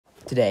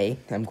Today,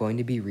 I'm going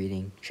to be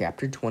reading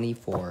Chapter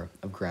 24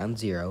 of Ground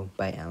Zero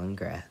by Alan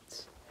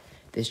Gratz.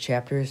 This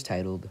chapter is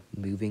titled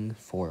Moving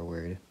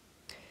Forward.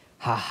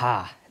 "Ha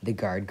ha!" the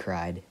guard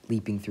cried,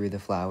 leaping through the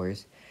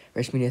flowers.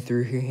 Rashmina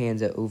threw her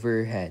hands over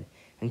her head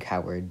and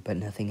cowered, but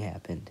nothing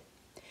happened.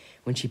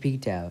 When she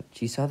peeked out,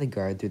 she saw the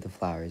guard through the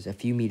flowers a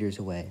few meters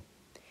away.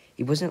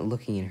 He wasn't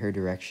looking in her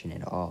direction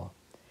at all.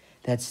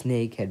 That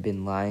snake had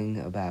been lying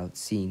about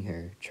seeing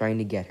her, trying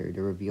to get her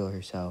to reveal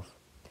herself.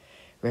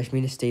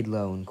 Rashmina stayed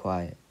low and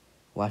quiet,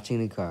 watching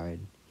the guard.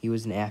 He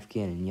was an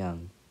Afghan and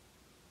young.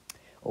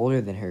 Older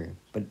than her,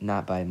 but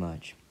not by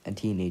much, a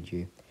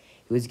teenager.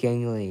 He was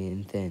gangly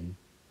and thin,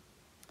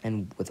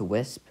 and with a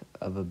wisp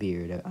of a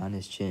beard on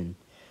his chin.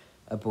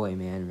 A boy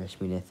man,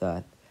 Rashmina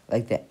thought,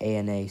 like the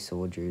ANA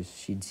soldiers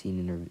she'd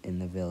seen in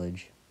the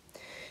village.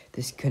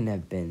 This couldn't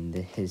have been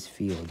his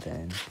field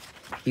then.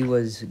 He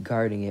was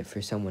guarding it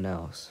for someone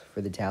else. For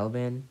the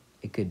Taliban,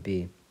 it could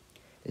be.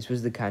 This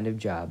was the kind of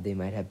job they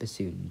might have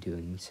Bassoon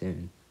doing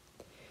soon.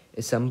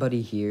 "Is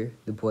somebody here?"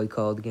 the boy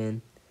called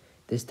again.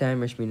 This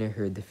time Rashmina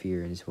heard the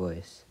fear in his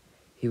voice.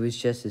 He was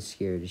just as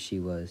scared as she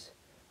was.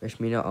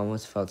 Rashmina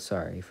almost felt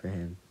sorry for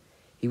him.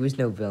 He was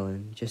no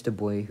villain, just a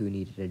boy who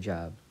needed a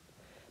job.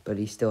 But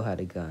he still had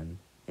a gun,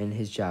 and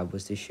his job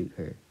was to shoot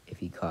her if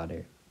he caught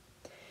her.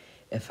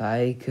 If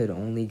I could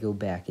only go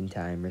back in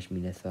time,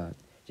 Rashmina thought.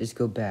 Just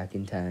go back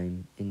in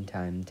time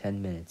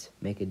 10 minutes,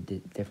 make a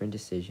different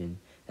decision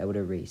that would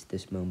erase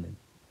this moment.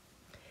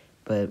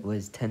 But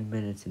was 10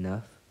 minutes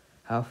enough?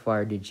 How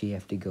far did she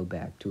have to go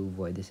back to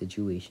avoid the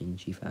situation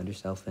she found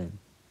herself in?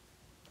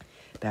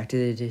 Back to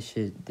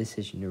the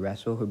decision to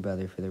wrestle her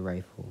brother for the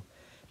rifle,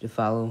 to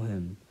follow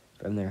him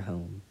from their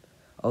home,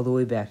 all the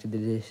way back to the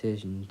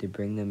decision to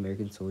bring the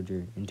American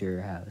soldier into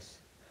her house.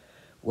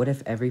 What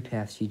if every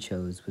path she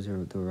chose was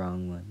the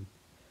wrong one?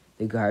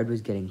 The guard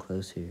was getting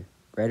closer.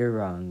 Right or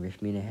wrong,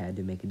 Rashmina had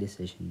to make a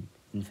decision,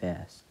 and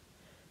fast.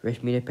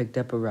 Rashmina picked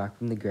up a rock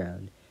from the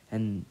ground,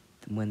 and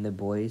when the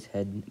boy's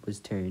head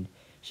was turned,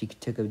 she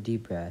took a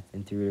deep breath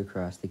and threw it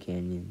across the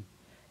canyon.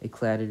 It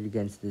clattered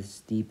against the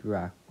steep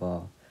rock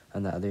wall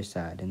on the other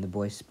side, and the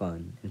boy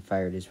spun and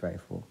fired his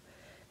rifle.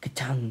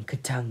 Ka-tung,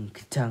 ka-tung,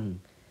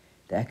 ka-tung.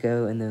 The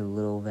echo in the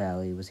little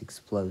valley was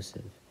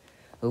explosive.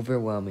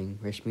 Overwhelming,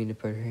 Rashmina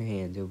put her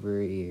hands over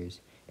her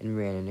ears and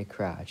ran in a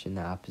crouch in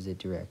the opposite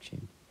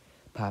direction.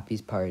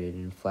 Poppies parted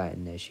and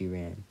flattened as she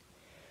ran.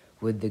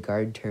 Would the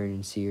guard turn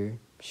and see her,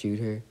 shoot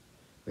her?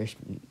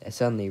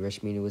 Suddenly,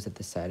 Rashmina was at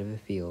the side of a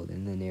field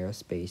in the narrow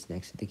space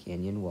next to the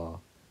canyon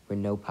wall, where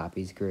no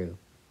poppies grew.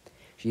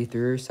 She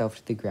threw herself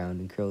to the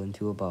ground and curled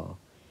into a ball.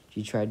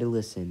 She tried to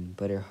listen,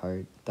 but her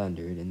heart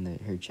thundered in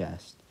her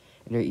chest,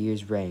 and her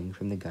ears rang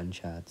from the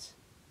gunshots.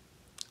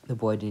 The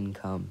boy didn't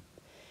come,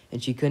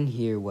 and she couldn't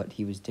hear what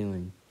he was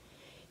doing.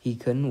 She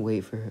couldn't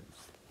wait for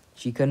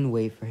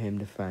him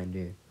to find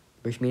her.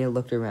 Rashmina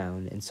looked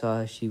around and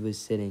saw she was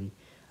sitting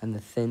on the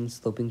thin,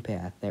 sloping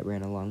path that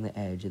ran along the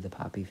edge of the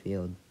poppy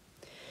field.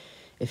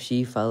 If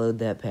she followed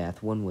that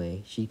path one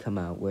way, she'd come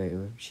out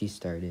where she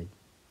started.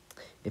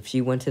 If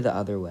she went to the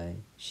other way,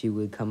 she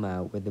would come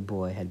out where the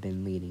boy had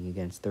been leaning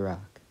against the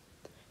rock.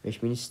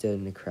 Rashmina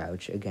stood in a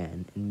crouch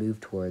again and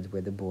moved towards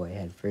where the boy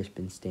had first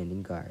been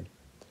standing guard.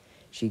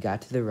 She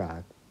got to the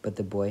rock, but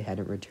the boy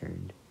hadn't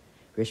returned.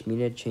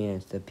 Rashmina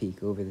chanced to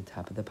peek over the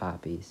top of the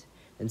poppies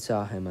and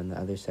saw him on the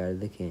other side of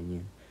the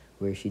canyon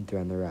where she'd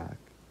thrown the rock.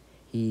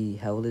 He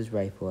held his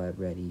rifle at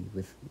ready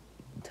with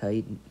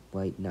tight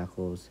white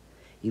knuckles.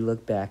 He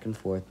looked back and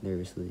forth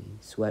nervously,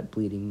 sweat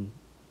beading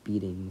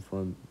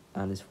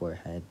on his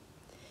forehead.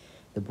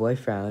 The boy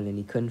frowned and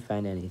he couldn't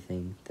find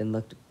anything, then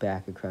looked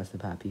back across the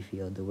poppy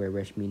field to where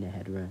Rashmina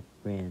had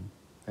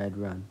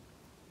run.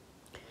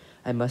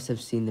 I must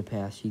have seen the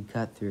path she'd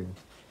cut through.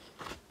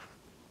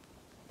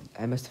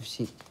 He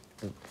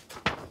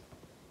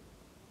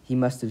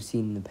must have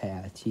seen the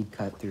path she'd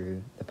cut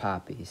through the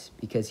poppies,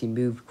 because he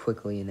moved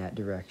quickly in that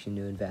direction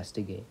to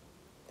investigate.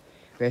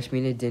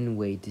 Rashmina didn't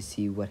wait to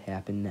see what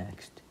happened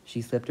next.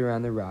 She slipped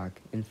around the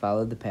rock and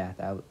followed the path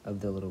out of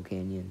the little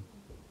canyon.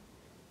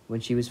 When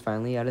she was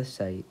finally out of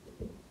sight,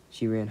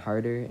 she ran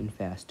harder and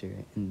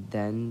faster,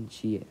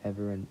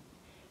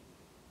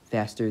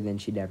 faster than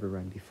she'd ever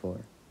run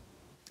before.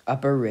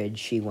 Up a ridge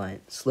she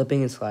went,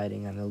 slipping and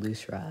sliding on the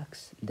loose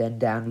rocks, then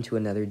down into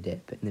another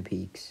dip in the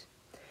peaks.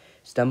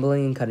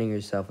 Stumbling and cutting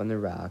herself on the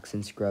rocks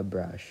and scrub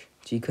brush,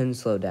 she couldn't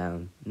slow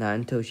down, not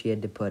until she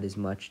had to put as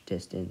much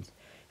distance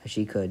as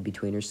she could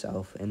between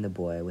herself and the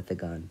boy with the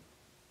gun.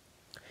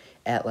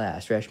 At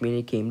last,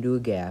 Rashmina came to a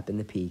gap in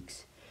the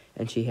peaks,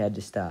 and she had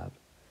to stop.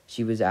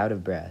 She was out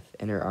of breath,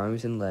 and her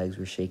arms and legs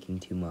were shaking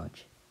too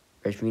much.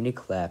 Rashmina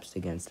collapsed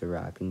against the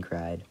rock and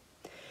cried.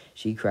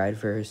 She cried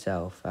for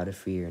herself out of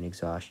fear and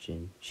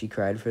exhaustion. She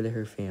cried for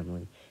her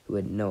family, who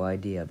had no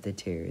idea of the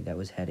terror that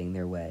was heading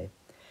their way.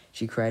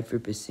 She cried for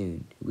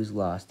Bassoon, who was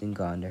lost and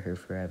gone to her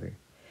forever.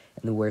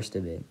 And the worst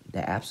of it,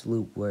 the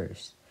absolute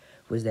worst,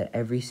 was that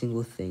every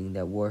single thing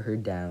that wore her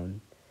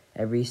down,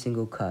 every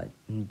single cut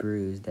and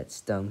bruise that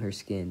stung her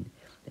skin,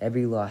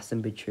 every loss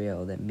and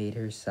betrayal that made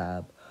her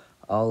sob,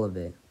 all of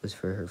it was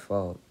for her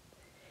fault.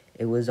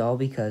 It was all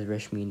because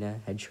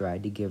Rashmina had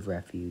tried to give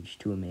refuge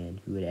to a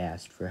man who had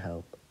asked for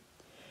help.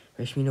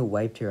 Rashmina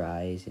wiped her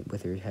eyes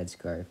with her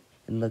headscarf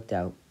and looked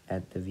out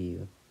at the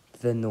view,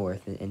 to the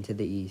north and to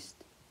the east,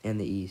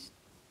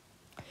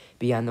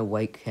 Beyond the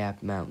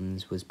white-capped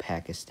mountains was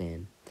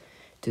Pakistan.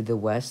 To the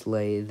west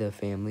lay the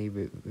family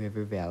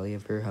river valley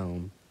of her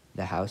home,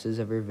 the houses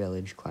of her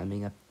village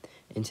climbing up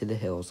into the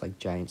hills like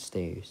giant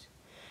stairs.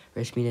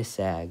 Rashmina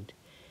sagged.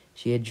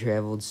 She had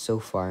traveled so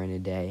far in a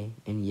day,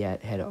 and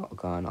yet had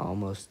gone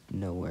almost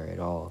nowhere at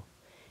all.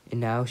 And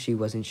now she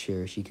wasn't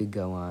sure she could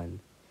go on,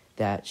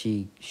 that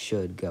she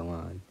should go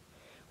on.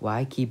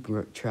 Why keep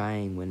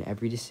trying when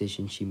every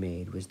decision she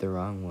made was the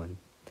wrong one?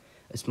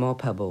 A small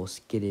pebble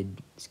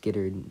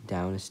skittered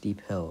down a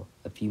steep hill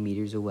a few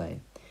meters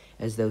away,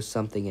 as though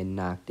something had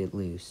knocked it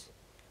loose.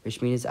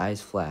 Rashmina's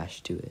eyes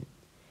flashed to it.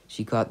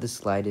 She caught the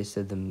slightest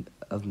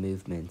of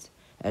movements,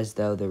 as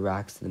though the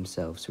rocks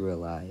themselves were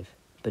alive,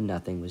 but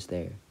nothing was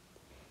there.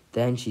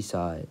 Then she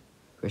saw it.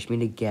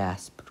 Rashmina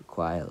gasped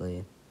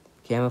quietly.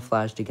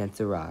 Camouflaged against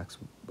the rocks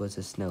was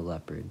a snow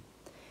leopard,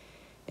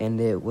 and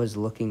it was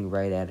looking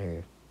right at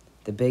her.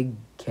 The big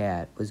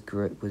cat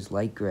was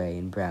light gray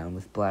and brown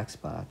with black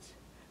spots.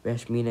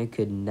 Rashmina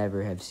could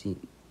never have seen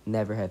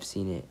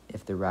it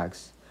if the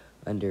rocks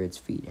under its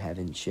feet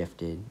hadn't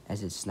shifted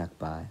as it snuck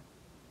by.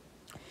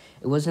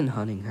 It wasn't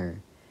hunting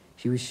her,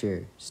 she was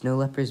sure. Snow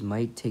leopards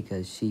might take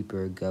a sheep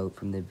or a goat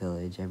from the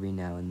village every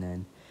now and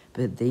then,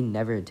 but they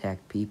never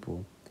attacked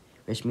people.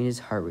 Rashmina's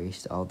heart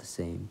raced all the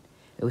same.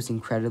 It was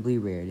incredibly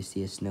rare to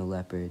see a snow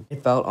leopard.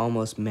 It felt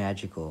almost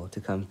magical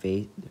to come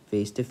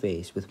face to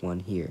face with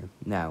one here,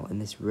 now, in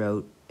this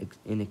remote,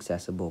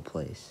 inaccessible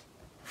place.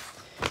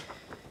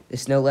 The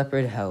snow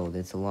leopard held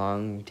its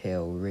long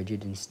tail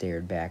rigid and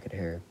stared back at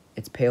her.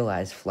 Its pale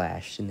eyes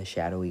flashed in the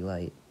shadowy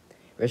light.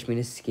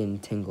 Rashmina's skin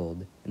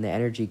tingled, and the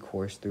energy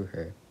coursed through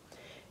her.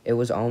 It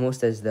was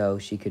almost as though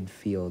she could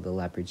feel the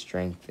leopard's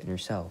strength in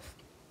herself,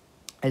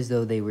 as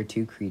though they were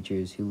two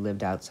creatures who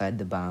lived outside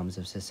the bounds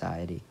of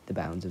society,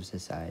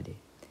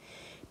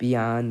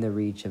 beyond the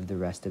reach of the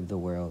rest of the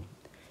world.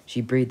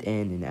 She breathed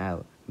in and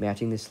out,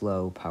 matching the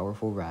slow,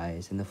 powerful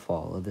rise and the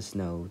fall of the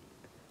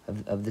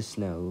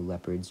snow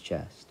leopard's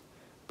chest.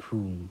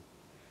 Boom!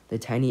 The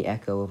tiny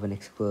echo of an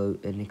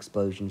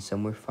explosion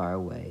somewhere far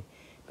away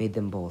made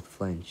them both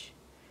flinch.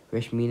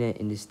 Rashmina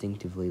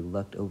instinctively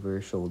looked over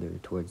her shoulder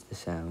towards the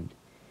sound.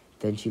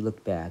 Then she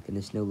looked back, and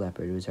the snow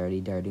leopard was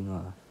already darting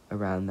off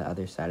around the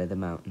other side of the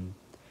mountain.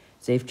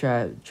 Safe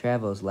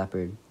travels,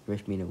 leopard,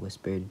 Rashmina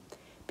whispered.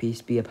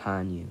 Peace be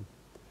upon you.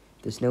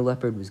 The snow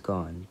leopard was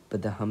gone,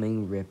 but the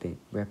humming,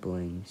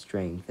 rippling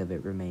strength of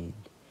it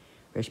remained.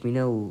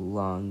 Rashmina's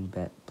long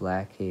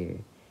black hair,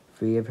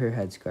 free of her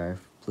headscarf,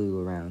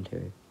 blew around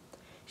her.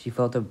 She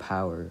felt a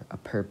power, a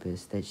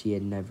purpose that she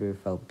had never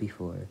felt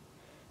before.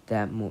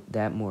 That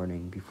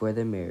morning, before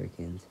the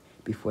Americans,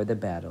 before the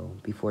battle,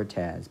 before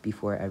Taz,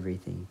 before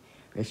everything,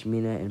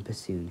 Rashmina and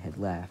Passoon had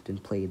laughed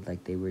and played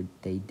like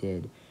they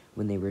did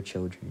when they were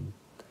children.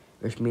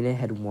 Rashmina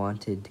had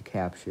wanted to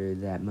capture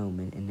that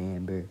moment in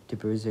amber, to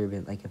preserve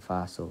it like a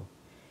fossil.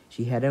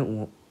 She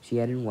hadn't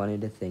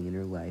wanted a thing in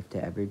her life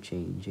to ever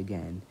change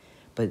again,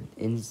 but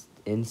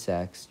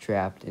insects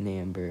trapped in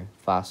amber,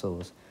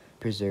 fossils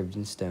preserved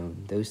in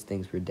stone, those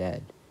things were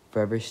dead,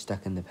 forever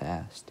stuck in the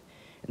past.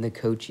 And the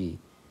Kochi,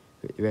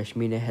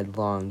 Rashmina had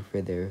longed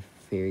for their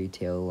fairy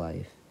tale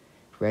life,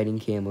 riding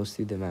camels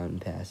through the mountain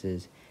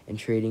passes and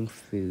trading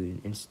food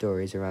and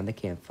stories around the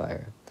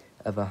campfire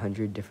of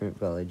 100 different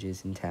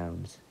villages and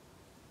towns.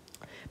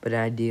 But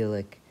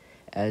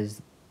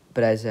as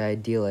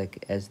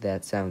idyllic as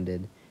that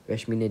sounded,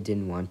 Rashmina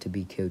didn't want to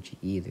be Kochi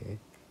either.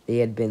 They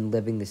had been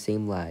living the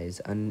same lives,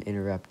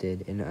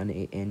 uninterrupted and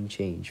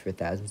unchanged for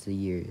thousands of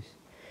years.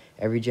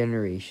 Every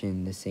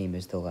generation the same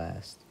as the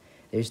last.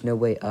 There's no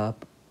way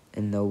up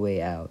and no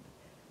way out.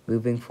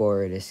 Moving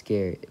forward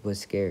was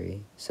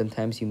scary.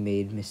 Sometimes you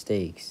made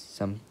mistakes.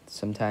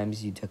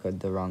 Sometimes you took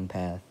the wrong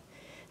path.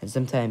 And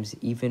sometimes,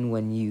 even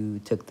when you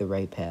took the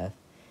right path,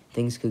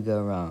 things could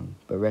go wrong.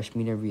 But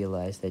Rashmina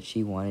realized that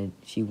she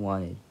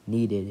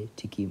needed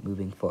to keep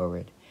moving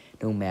forward,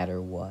 no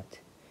matter what.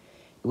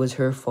 It was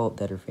her fault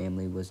that her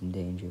family was in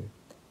danger.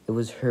 It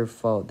was her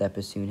fault that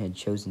Passoon had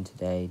chosen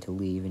today to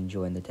leave and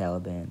join the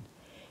Taliban.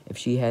 If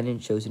she hadn't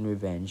chosen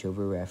revenge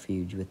over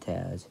refuge with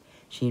Taz,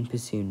 she and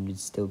Passoon would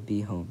still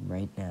be home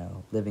right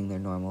now, living their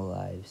normal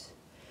lives.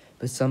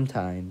 But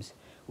sometimes,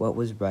 what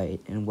was right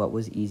and what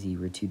was easy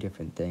were two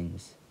different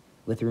things.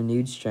 With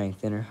renewed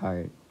strength in her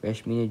heart,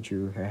 Rashmina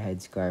drew her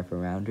headscarf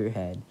around her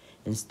head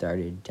and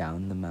started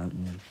down the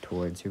mountain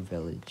towards her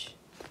village.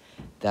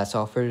 That's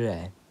all for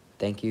today.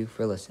 Thank you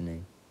for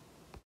listening.